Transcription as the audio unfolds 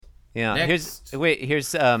Yeah. Next.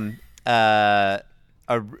 Here's our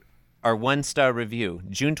 1-star review.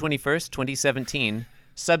 June 21st, 2017.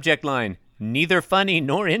 Subject line: neither funny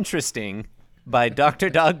nor interesting, by Dr.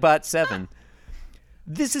 Dogbot 7.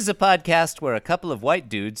 This is a podcast where a couple of white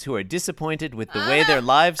dudes who are disappointed with the way their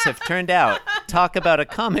lives have turned out talk about a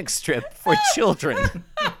comic strip for children.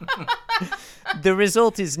 The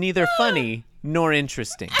result is neither funny nor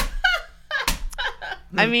interesting.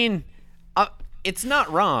 I mean, it's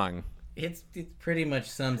not wrong. It pretty much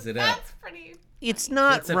sums it up. That's pretty. It's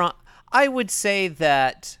not wrong. I would say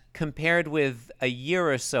that compared with a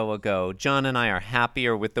year or so ago, John and I are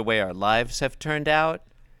happier with the way our lives have turned out.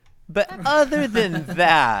 But other than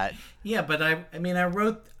that, Yeah, but I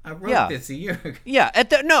wrote Yeah. this a year ago. yeah, at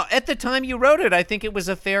the time you wrote it, I think it was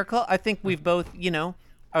a fair call. I think we've both, we've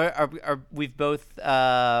both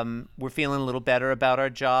we're feeling a little better about our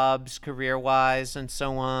jobs, career-wise, and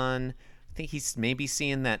so on. I think he's maybe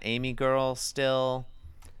seeing that Amy girl still.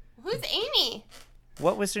 Who's Amy?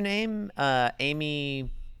 What was her name? Amy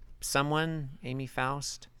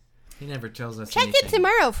Faust? He never tells us Check anything. it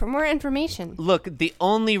tomorrow for more information. Look, the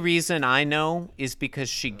only reason I know is because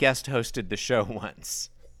she guest hosted the show once.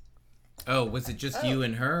 Oh, was it just you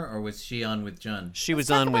and her, or was she on with John? She was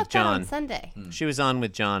Talk on about with that on John. Sunday. She was on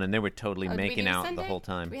with John, and they were totally Oh, do we making do out Sunday? the whole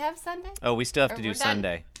time. Do we have Sunday? Oh, we still have Or to do we're done?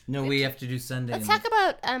 Sunday. No, we have to do Sunday. Let's talk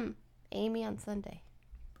about Amy on Sunday.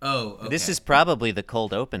 Oh, okay. This is probably the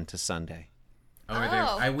cold open to Sunday. Oh, are there,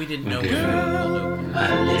 Oh. we didn't know we were cold open.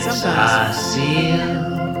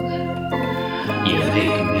 You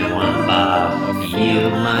make me wanna barf.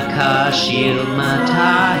 Yield my car, shield my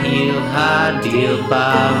tie, heel, high deal,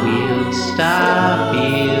 bar wheel, stop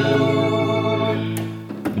you.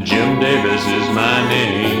 Jim Davis is my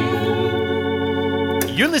name.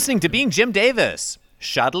 You're listening to Being Jim Davis.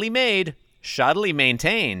 Shoddily made, shoddily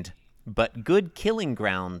maintained, but good killing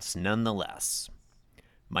grounds nonetheless.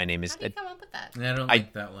 My name is... How do you come up with that? I don't I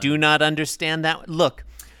like that one. do not understand that. Look,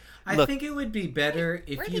 I think it would be better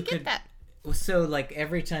if Where did you you could. get that? So, like,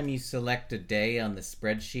 every time you select a day on the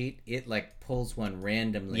spreadsheet, it, like, pulls one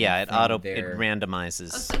randomly. yeah, it from it their...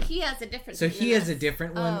 randomizes. Oh, so he has a different. So one he than has a us.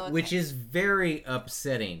 different one, Oh, okay. which is very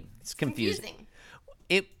upsetting. It's confusing. confusing.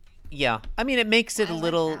 Yeah. I mean, it makes it I a like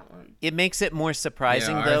little... that one. It makes it more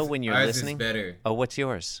surprising, Yeah, though, ours- when you're ours listening. is better. Oh, what's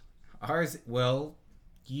yours? Ours, well,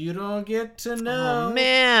 you don't get to know. Oh,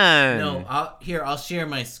 man. No, I'll share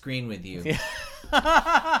my screen with you.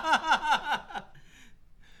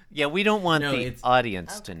 Yeah, we don't want No, the it's-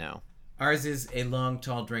 audience to know. Ours is a long,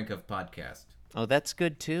 tall drink of podcast. Oh, that's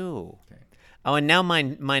good, too. Okay. Oh, and now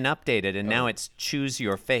mine updated, and now it's Choose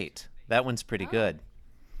Your Fate. That one's pretty good.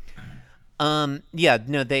 Yeah,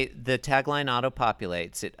 no, the tagline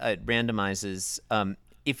auto-populates. It randomizes.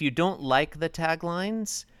 If you don't like the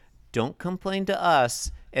taglines, don't complain to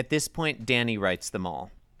us. At this point, Danny writes them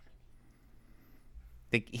all.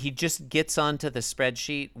 He just gets onto the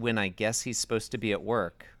spreadsheet when I guess he's supposed to be at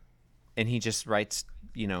work, and he just writes,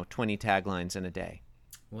 20 taglines in a day.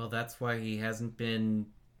 Well, that's why he hasn't been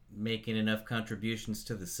making enough contributions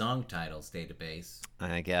to the song titles database.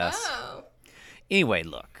 I guess. Oh. Anyway,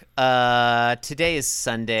 look. Today is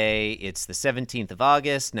Sunday. It's the 17th of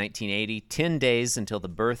August, 1980. 10 days until the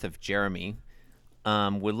birth of Jeremy.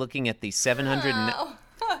 We're looking at the 700... Oh.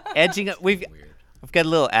 edging up. We've got a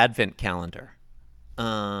little advent calendar.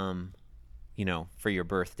 For your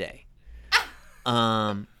birthday.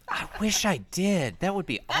 I wish I did. That would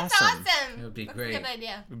be That's awesome. awesome. It would be That's great. a good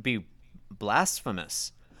idea. It would be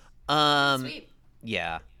blasphemous. Sweet.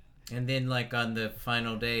 Yeah. And then, like, on the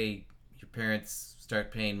final day, your parents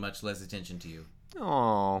start paying much less attention to you.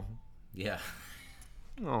 Oh. Yeah.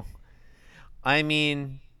 Oh. I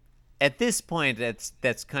mean, at this point,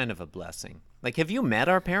 that's kind of a blessing. Like, have you met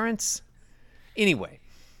our parents? Anyway.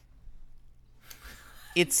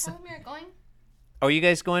 It's... Tell me you're going. Are you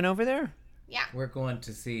guys going over there? Yeah. We're going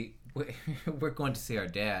to see our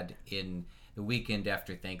dad in the weekend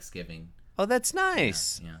after Thanksgiving. Oh, that's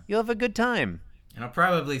nice. Yeah. You'll have a good time. And I'll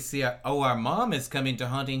probably see our mom is coming to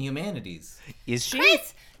Haunting Humanities. Is she?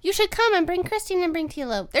 Chris, you should come and bring Christine and bring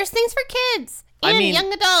Tilo. There's things for kids and I mean-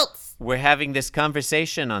 young adults. We're having this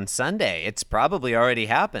conversation on Sunday. It's probably already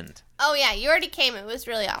happened. Oh yeah, you already came. It was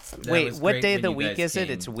really awesome. That Wait, was what great day when of the you week guys is it?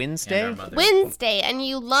 came, It's and Wednesday? our mother. Wednesday, and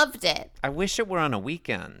you loved it. I wish it were on a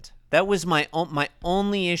weekend. That was my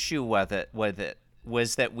only issue with it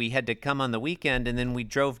was that we had to come on the weekend, and then we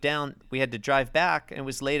drove down. We had to drive back, and it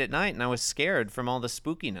was late at night, and I was scared from all the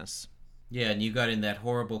spookiness. Yeah, and you got in that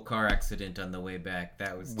horrible car accident on the way back.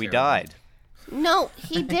 That was We terrible. died. No,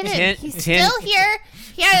 he didn't. Ten- He's ten- still here.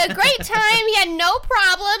 He had a great time. He had no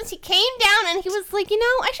problems. He came down and he was like,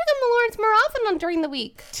 I should come to Lawrence more often during the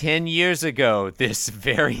week. 10 years ago this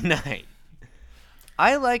very night.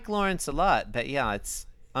 I like Lawrence a lot, but yeah, it's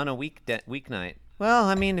on a weeknight. Well,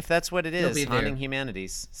 I mean, if that's what it He'll is, be there. Haunting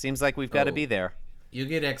Humanities. Seems like we've got to Oh. be there. You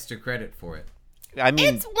get extra credit for it. I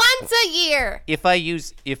mean, It's once a year. if I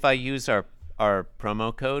use our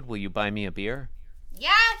promo code, will you buy me a beer? Yeah,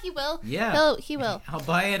 he will. Yeah. He will. I'll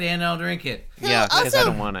buy it and I'll drink it. Yeah, because I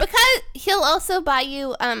don't want it. Because he'll also buy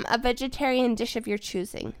you a vegetarian dish of your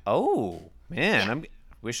choosing. Oh, man, Yeah. I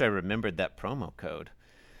wish I remembered that promo code.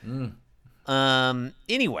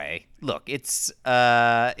 Anyway, look, it's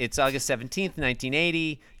August 17th,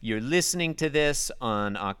 1980. You're listening to this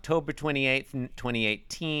on October 28th,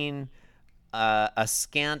 2018. A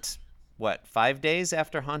scant 5 days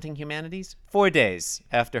after Haunting Humanities? 4 days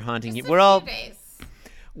after Haunting Just a We're few days. all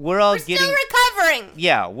We're getting still recovering.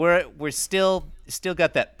 Yeah, we're still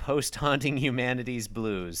got that post Haunting Humanities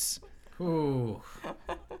blues. Ooh.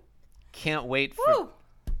 Can't wait for Woo.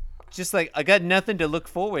 just like I got nothing to look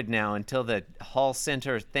forward now until the Hall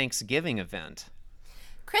Center Thanksgiving event.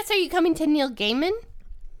 Chris, are you coming to Neil Gaiman?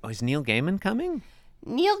 Oh, is Neil Gaiman coming?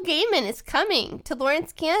 Neil Gaiman is coming to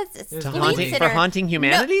Lawrence, Kansas. To the Lead Haunting, Center. for Haunting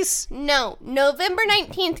Humanities? No, November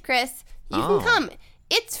 19th, Chris. You Oh. can come.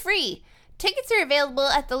 It's free. Tickets are available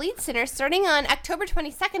at the Lead Center starting on October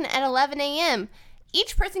 22nd at 11 a.m.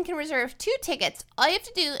 Each person can reserve 2 tickets. All you have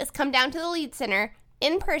to do is come down to the Lead Center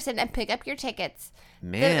in person and pick up your tickets.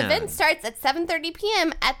 Man. The event starts at 7:30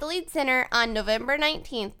 p.m. at the Lead Center on November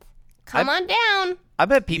 19th. Come on down. I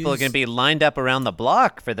bet people are Use- going to be lined up around the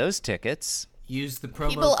block for those tickets. Use the promo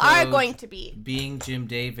People code are going to be. being Jim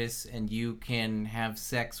Davis, and you can have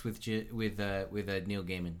sex with Neil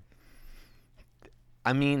Gaiman.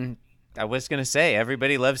 I mean, I was going to say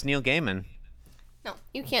everybody loves Neil Gaiman. No,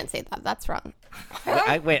 you can't say that. That's wrong.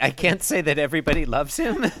 Wait, I can't say that everybody loves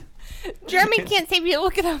him. Jeremy can't say me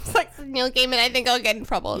look at him sex with Neil Gaiman. I think I'll get in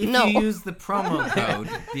trouble. If No. you use the promo code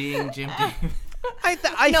being Jim Davis,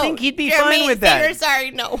 I No, think he'd be Jeremy, fine with say you're that.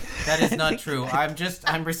 sorry, no. that is not true.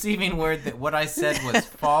 I'm receiving word that what I said was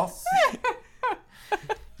false.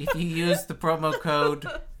 If you use the promo code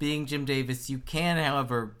being Jim Davis, you can,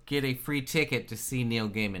 however, get a free ticket to see Neil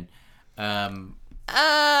Gaiman. In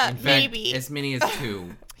fact, Maybe. as many as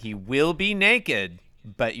 2. He will be naked,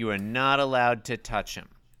 but you are not allowed to touch him.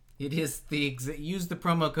 It is use the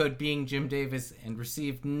promo code being Jim Davis and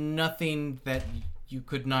receive nothing that you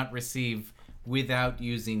could not receive without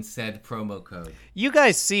using said promo code. You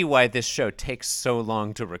guys see why this show takes so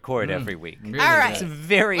long to record every week. Really All right. does. It's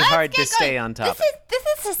very Let's hard to get stay going. on top.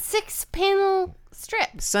 This is a 6-panel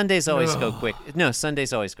strip. Sundays always go Ugh. quick. No,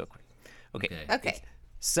 Sundays always go quick. Okay. Okay.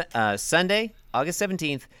 Sunday, August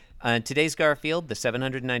 17th. Today's Garfield, the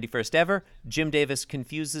 791st ever. Jim Davis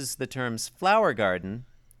confuses the terms flower garden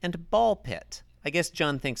and ball pit. I guess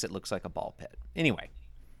John thinks it looks like a ball pit. Anyway.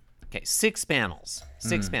 Okay, 6 panels.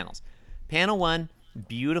 6 panels. Panel 1,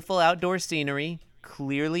 beautiful outdoor scenery,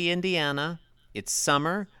 clearly Indiana. It's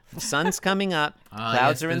summer. The sun's coming up.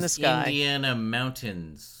 Clouds Yes, are in the those sky. Indiana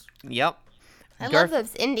mountains. Yep. I love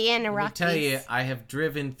those Indiana Let me Rockies. tell you, I have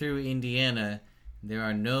driven through Indiana. There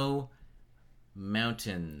are no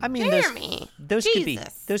mountains. I mean, Jeremy, those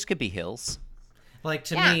Jesus. could be hills. Like,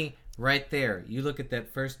 to Yeah. me, right there, you look at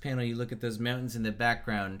that first panel, you look at those mountains in the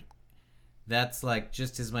background, that's like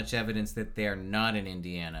just as much evidence that they're not in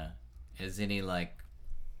Indiana as any, like,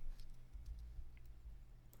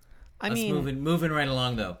 I us mean, moving right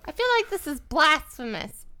along, though. I feel like this is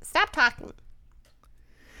blasphemous. Stop talking.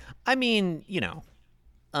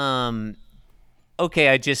 Okay,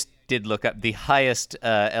 I just did look up the highest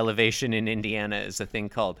elevation in Indiana is a thing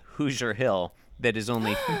called Hoosier Hill that is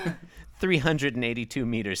only 382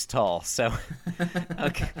 meters tall. So,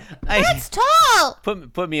 okay, That's tall.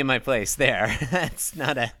 put me in my place there. That's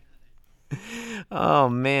not a. Oh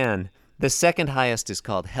man, the second highest is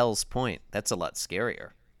called Hell's Point. That's a lot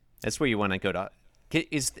scarier. That's where you want to go to.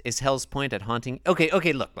 Is Hell's Point at Haunting?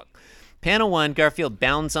 Okay, look. Panel 1, Garfield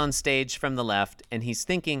bounds on stage from the left, and he's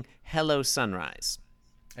thinking, "Hello, sunrise."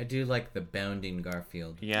 I do like the bounding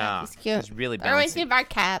Garfield. Yeah, He's cute. It's really That reminds me bouncy. of our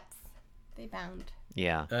cats. They bound.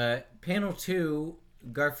 Yeah. Panel 2,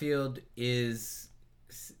 Garfield is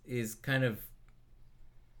kind of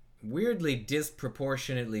weirdly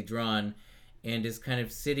disproportionately drawn and is kind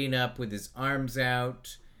of sitting up with his arms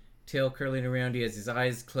out, tail curling around. He has his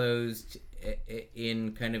eyes closed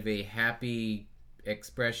in kind of a happy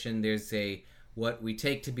expression. There's what we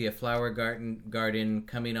take to be a flower garden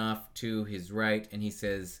coming off to his right, and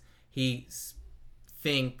he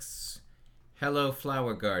thinks, "Hello,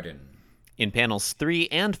 flower garden." In panels 3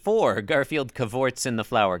 and 4, Garfield cavorts in the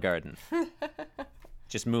flower garden.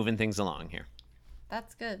 Just moving things along here.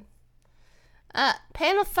 That's good.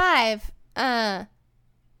 Panel 5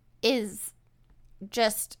 is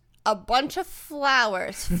just a bunch of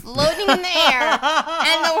flowers floating in the air,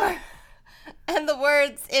 and the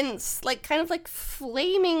words in like kind of like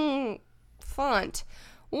flaming font.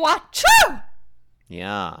 Watcha!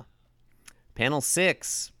 Yeah. Panel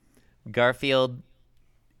 6, Garfield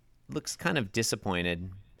looks kind of disappointed.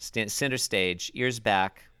 Center stage, ears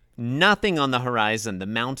back. Nothing on the horizon. The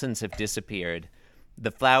mountains have disappeared.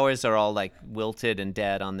 The flowers are all like wilted and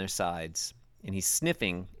dead on their sides. And he's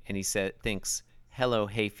sniffing, and he thinks, hello,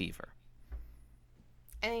 hay fever.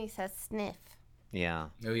 And he says sniff. Yeah.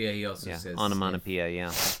 Oh yeah, he also says onomatopoeia,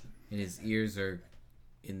 yeah. and his ears are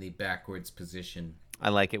in the backwards position. I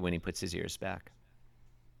like it when he puts his ears back.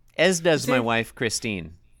 As does my wife,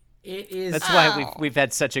 Christine. It is. That's why we've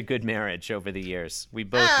had such a good marriage over the years. We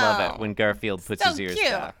both love it when Garfield puts so his ears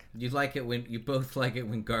cute. back. You both like it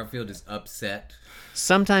when Garfield is upset.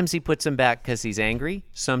 Sometimes he puts them back because he's angry.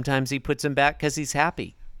 Sometimes he puts them back because he's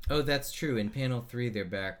happy. Oh, that's true. In panel 3, they're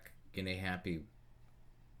back in a happy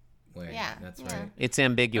way. Yeah, That's yeah. right. It's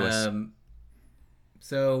ambiguous.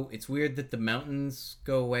 So it's weird that the mountains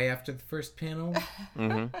go away after the first panel.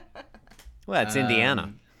 Well, it's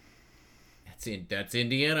Indiana. That's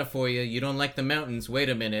Indiana for you. You don't like the mountains. Wait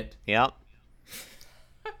a minute. Yep.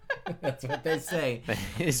 That's what they say. That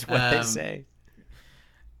is what they say.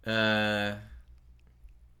 I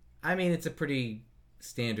mean, it's a pretty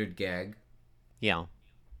standard gag. Yeah.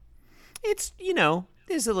 It's,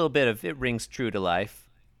 there's a little bit of, it rings true to life.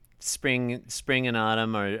 Spring and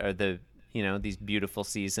autumn are the, these beautiful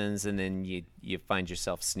seasons, and then you find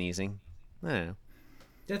yourself sneezing. I don't know.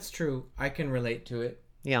 That's true. I can relate to it.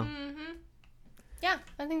 Yeah. Yeah,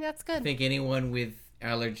 I think that's good. I think anyone with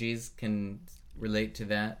allergies can relate to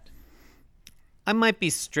that. I might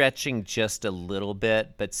be stretching just a little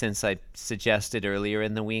bit, but since I suggested earlier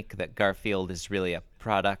in the week that Garfield is really a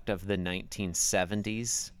product of the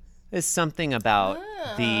 1970s, there's something about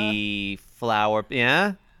the flower,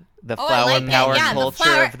 the flower like power it. Yeah,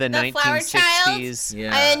 culture of the the flower 1960s. Yeah.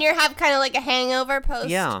 And then you have kind of like a hangover post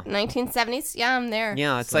Yeah. 1970s. Yeah, I'm there.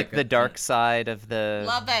 Yeah, it's like the dark side of the...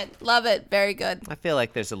 Love it. Very good. I feel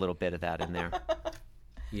like there's a little bit of that in there.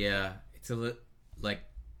 Yeah, it's a little like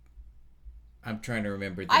I'm trying to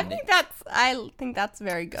remember the I think that's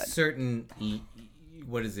very good. certain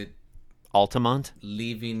what is it? Altamont?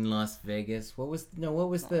 Leaving Las Vegas. What was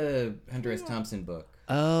the Hunter S. Thompson book?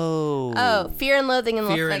 Oh, Fear and Loathing in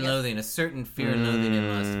Las Fear Vegas. and Loathing, a certain Fear and Loathing in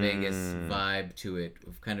Las Vegas vibe to it,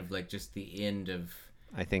 of kind of like just the end of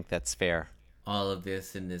I think that's fair. all of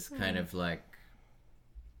this and this kind of like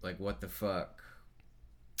what the fuck,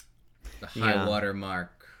 the high water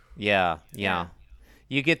mark. Yeah.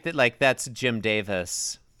 You get that, like, that's Jim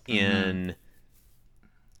Davis in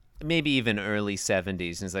maybe even early 70s.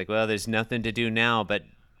 And it's like, well, there's nothing to do now but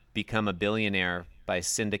become a billionaire by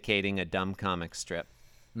syndicating a dumb comic strip.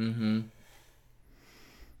 Mm-hmm.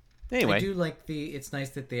 Anyway. I do like it's nice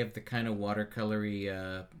that they have the kind of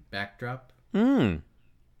watercolory backdrop.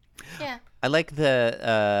 Yeah. I like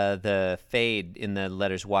the fade in the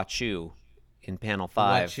letters Wachu in panel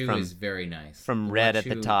 5. Wachu is very nice. From The red at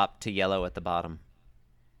the Wachu- top to yellow at the bottom.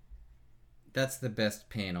 That's the best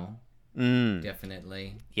panel.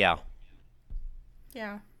 Definitely. Yeah.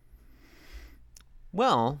 Yeah.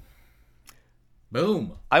 Well,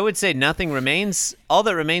 Boom. I would say nothing remains. All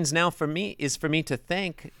that remains now for me is for me to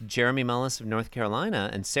thank Jeremy Mullis of North Carolina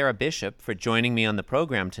and Sarah Bishop for joining me on the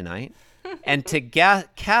program tonight, and to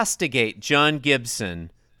castigate John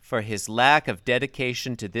Gibson for his lack of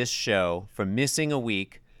dedication to this show, for missing a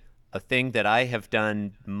week, a thing that I have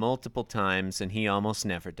done multiple times and he almost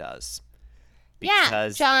never does. Yeah,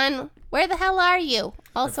 Because John, where the hell are you?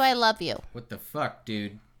 Also, I love you. What the fuck,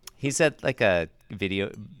 dude? he's at like a video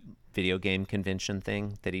game convention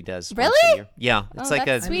thing that he does once a Really? year. Yeah, it's Oh, like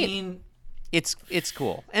that's a sweet. I mean, it's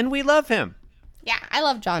cool, and we love him. Yeah, I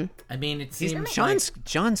love John. it seems John's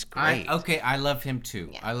great. I love him too.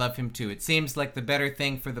 Yeah. I love him too. It seems like the better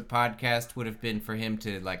thing for the podcast would have been for him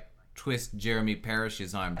to like twist Jeremy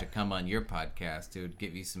Parish's arm to come on your podcast. It would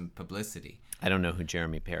give you some publicity. I don't know who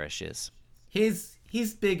Jeremy Parish is. He's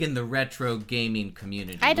big in the retro gaming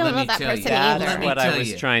community. I don't Let know me that tell person you. either. Let me What I tell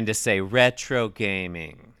was you. trying to say, retro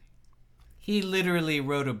gaming. He literally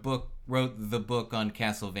wrote the book on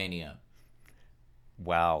Castlevania.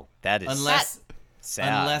 Wow, that is Unless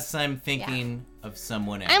Sad. Unless I'm thinking of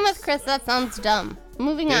someone else. I'm with Chris. That sounds dumb.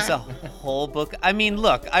 Moving There's a on. whole book. I mean,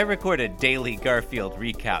 look, I record a daily Garfield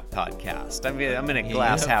recap podcast. I'm in a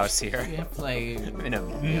glass house here. You have, like, I'm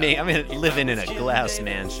living in a glass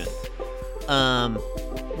mansion.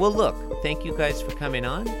 Well, look, thank you guys for coming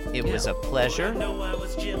on. It was a pleasure.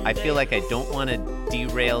 I feel like I don't want to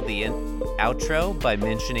derail the outro by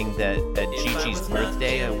mentioning that at Gigi's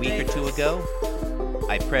birthday a week or two ago,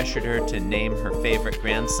 I pressured her to name her favorite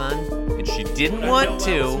grandson, and she didn't want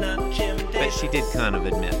to, but she did kind of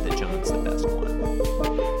admit that John's the best one.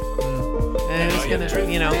 And it's gonna,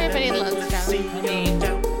 Everybody loves John.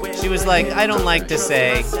 she was like, I don't like to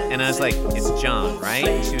say, and I was like, it's John, right?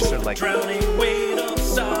 And she was sort of like, anyway,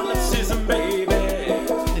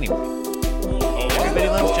 everybody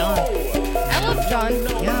loves John. I love John.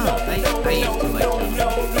 Yeah, I used to like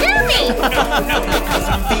John. Jeremy!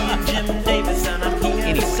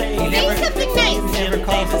 Anyway, Say something nice. Never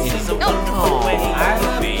called me. No, I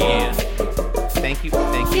love John. thank you.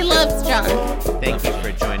 he loves John. Thank you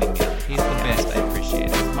for joining me. He's the best. I appreciate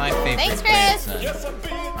it. He's my favorite Thanks, Chris. grandson.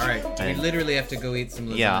 All right, we literally have to go eat some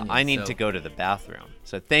lasagna. Yeah, I need so- to go to the bathroom.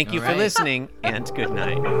 So thank you All for right. listening, and good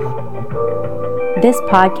night. This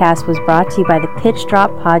podcast was brought to you by the Pitch Drop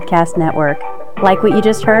Podcast Network. Like what you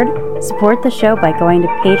just heard? Support the show by going to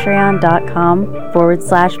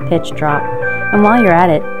patreon.com/pitchdrop. And while you're at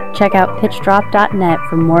it, check out pitchdrop.net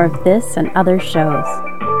for more of this and other shows.